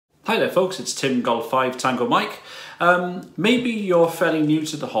Hi there folks, it's Tim Golf 5 Tango Mike. Maybe you're fairly new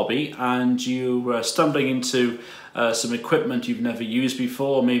to the hobby and you're stumbling into some equipment you've never used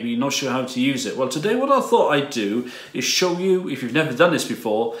before, maybe you're not sure how to use it. Well, today what I thought I'd do is show you, if you've never done this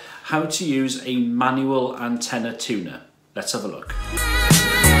before, how to use a manual antenna tuner. Let's have a look.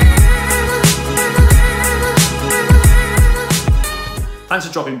 Thanks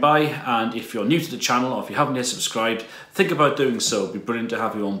for dropping by, and if you're new to the channel or if you haven't yet subscribed, think about doing so. It'd be brilliant to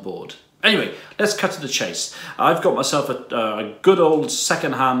have you on board. Anyway, let's cut to the chase. I've got myself a good old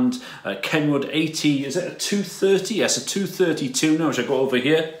second-hand Kenwood 80, is it a 230? Yes, a 230 tuner, which I got over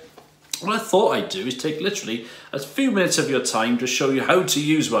here. What I thought I'd do is take literally a few minutes of your time to show you how to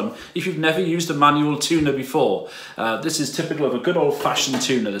use one if you've never used a manual tuner before. This is typical of a good old-fashioned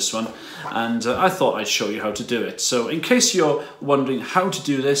tuner, this one, and I thought I'd show you how to do it. So in case you're wondering how to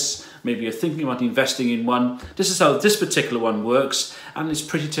do this, maybe you're thinking about investing in one, this is how this particular one works, and it's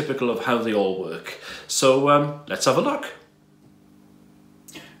pretty typical of how they all work. So let's have a look.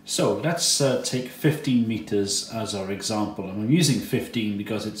 So let's take 15 meters as our example, and I'm using 15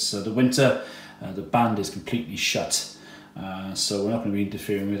 because it's the winter, the band is completely shut, so we're not going to be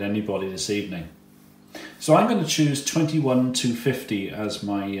interfering with anybody this evening. So I'm going to choose 21250 as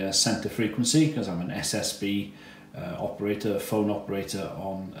my center frequency because I'm an SSB operator, phone operator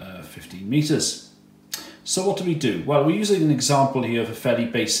on 15 meters. So what do we do? Well, we're using an example here of a fairly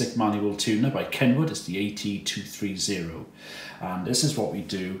basic manual tuner by Kenwood. It's the AT230, and this is what we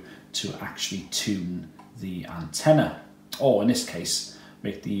do to actually tune the antenna, or in this case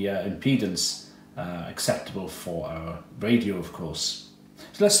make the impedance acceptable for our radio, of course.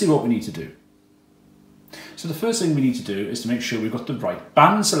 So let's see what we need to do. So the first thing we need to do is to make sure we've got the right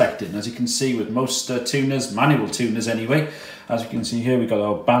band selected, and as you can see with most tuners, manual tuners anyway, as you can see here we've got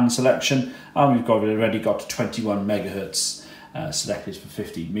our band selection and we've already got 21 megahertz selected for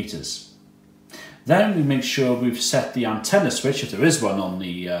 15 meters. Then we make sure we've set the antenna switch, if there is one on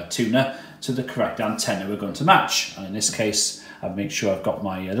the tuner, to the correct antenna we're going to match, and in this case I've made sure I've got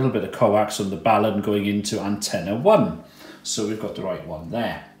my little bit of coax on the ballon going into antenna 1, so we've got the right one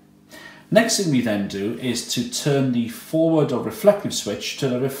there. Next thing we then do is to turn the forward or reflective switch to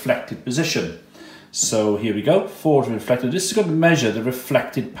the reflected position. So here we go, forward reflected. This is going to measure the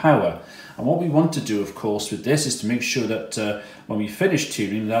reflected power. And what we want to do, of course, with this is to make sure that when we finish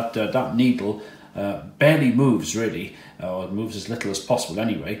tuning, that needle barely moves really, or moves as little as possible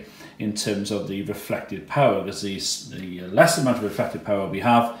anyway, in terms of the reflected power, because the less amount of reflected power we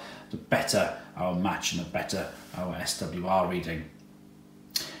have, the better our match and the better our SWR reading.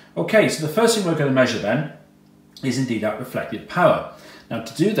 Okay, so the first thing we're going to measure then is indeed that reflected power. Now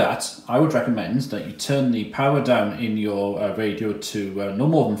to do that, I would recommend that you turn the power down in your radio to no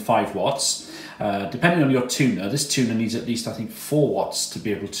more than 5 watts. Depending on your tuner, this tuner needs at least I think 4 watts to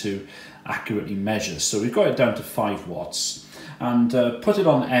be able to accurately measure. So we've got it down to 5 watts. And put it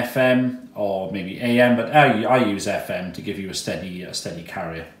on FM or maybe AM, but I use FM to give you a steady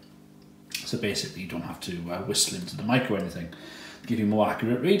carrier. So basically you don't have to whistle into the mic or anything. Give you more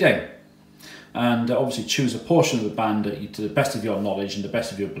accurate reading, and obviously choose a portion of the band that to the best of your knowledge and the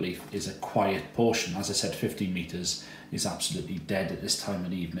best of your belief is a quiet portion. As I said, 15 meters is absolutely dead at this time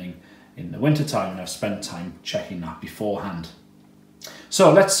of the evening in the winter time, and I've spent time checking that beforehand.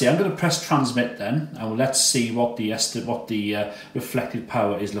 So let's see, I'm going to press transmit then, and let's see what the reflected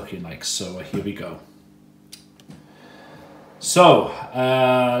power is looking like. So here we go. So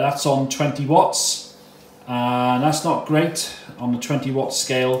that's on 20 watts. And that's not great on the 20 watt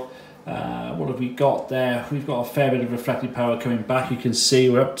scale. What have we got there? We've got a fair bit of reflected power coming back. You can see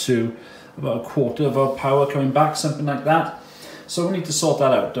we're up to about a quarter of our power coming back, something like that. So we need to sort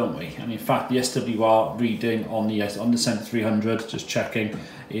that out, don't we? And in fact, the SWR reading on the Center 300, just checking,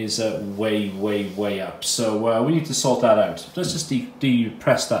 is way up. So we need to sort that out. Let's just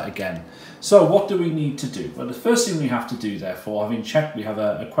depress that again. So what do we need to do? Well, the first thing we have to do, therefore, having checked we have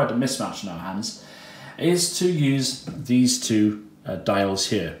quite a mismatch in our hands, is to use these two dials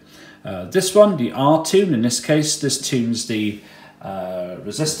here. This one, the R tune, in this case, this tunes the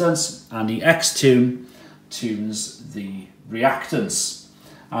resistance, and the X tune tunes the reactance.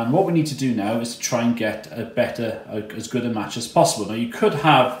 And what we need to do now is to try and get as good a match as possible. Now you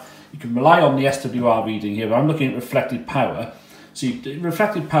can rely on the SWR reading here, but I'm looking at reflected power. So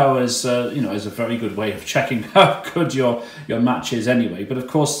reflected power is, is a very good way of checking how good your match is anyway. But of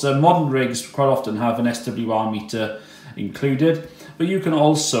course, modern rigs quite often have an SWR meter included. But you can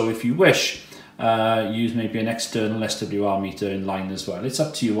also, if you wish, use maybe an external SWR meter in line as well. It's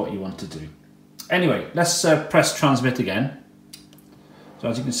up to you what you want to do. Anyway, let's press transmit again. So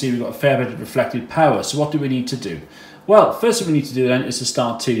as you can see, we've got a fair bit of reflected power. So what do we need to do? Well, first thing we need to do then is to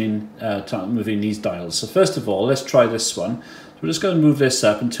start tuning, moving these dials. So first of all, let's try this one. So we're just going to move this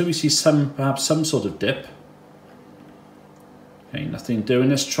up until we see perhaps some sort of dip. Okay, nothing doing.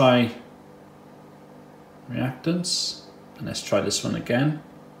 Let's try reactance, and let's try this one again.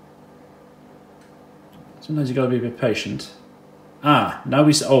 Sometimes you've got to be a bit patient. Ah, now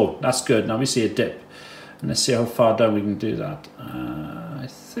we see, oh, that's good. Now we see a dip. And let's see how far down we can do that. I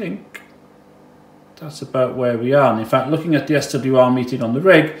think that's about where we are. And in fact, looking at the SWR meter on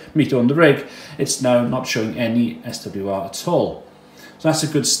the rig, it's now not showing any SWR at all. So that's a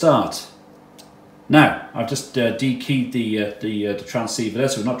good start. Now, I've just dekeyed the transceiver there,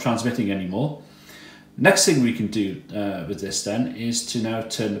 so we're not transmitting anymore. Next thing we can do with this then is to now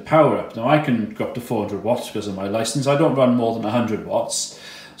turn the power up. Now I can go up to 400 watts because of my license. I don't run more than 100 watts.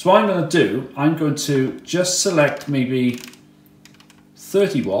 So what I'm going to do, I'm going to just select maybe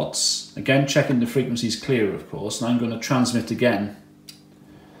 30 watts, again checking the frequency's clear of course, and I'm going to transmit again.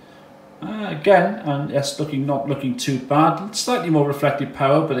 Again, and it's not looking too bad. Slightly more reflected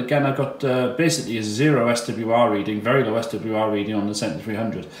power, but again I've got basically a 0 SWR reading, very low SWR reading on the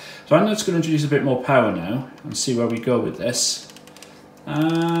 7300. So I'm just going to introduce a bit more power now and see where we go with this.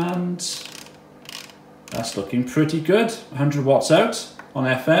 And that's looking pretty good. 100 watts out on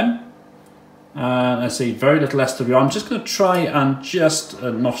FM. And I see very little SWR. I'm just going to try and just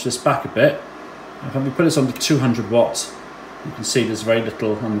notch this back a bit. If we put this on to 200 watts. You can see there's very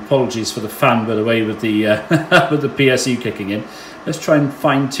little, and apologies for the fan by the way with the with the PSU kicking in. Let's try and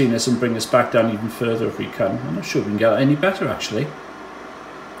fine tune this and bring this back down even further if we can. I'm not sure we can get any better actually.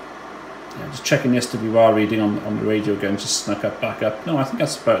 Yeah, just checking the SWR reading on the radio again, just snuck up back up. No, I think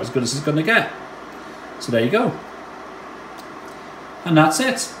that's about as good as it's going to get. So there you go. And that's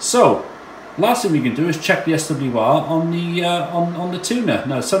it. So last thing we can do is check the SWR on the tuner.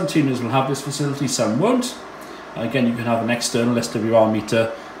 Now some tuners will have this facility, some won't. Again, you can have an external SWR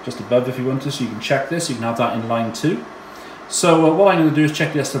meter just above if you want to, so you can check this. You can have that in line too. So what I'm going to do is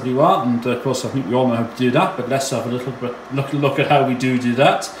check the SWR, and of course I think we all know how to do that, but let's have a little bit look at how we do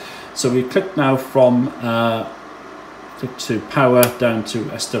that. So we click now from click to power down to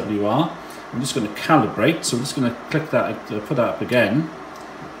SWR. I'm just going to calibrate, so I'm just going to click that, put that up again,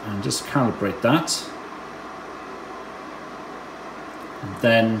 and just calibrate that. And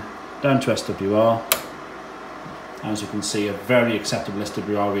then down to SWR. As you can see, a very acceptable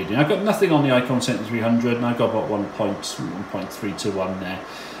SWR reading. I've got nothing on the Icon 7300, and I've got about 1.3 to 1 there.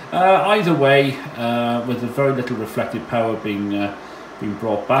 Either way, with a very little reflected power being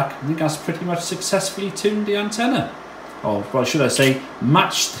brought back, I think that's pretty much successfully tuned the antenna. Or well, should I say,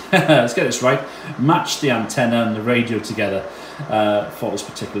 matched, let's get this right, matched the antenna and the radio together for this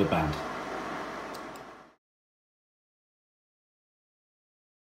particular band.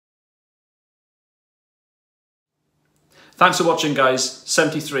 Thanks for watching guys,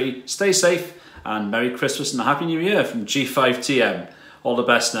 73, stay safe and Merry Christmas and a Happy New Year from G5TM. All the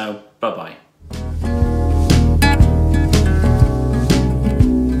best now, bye bye.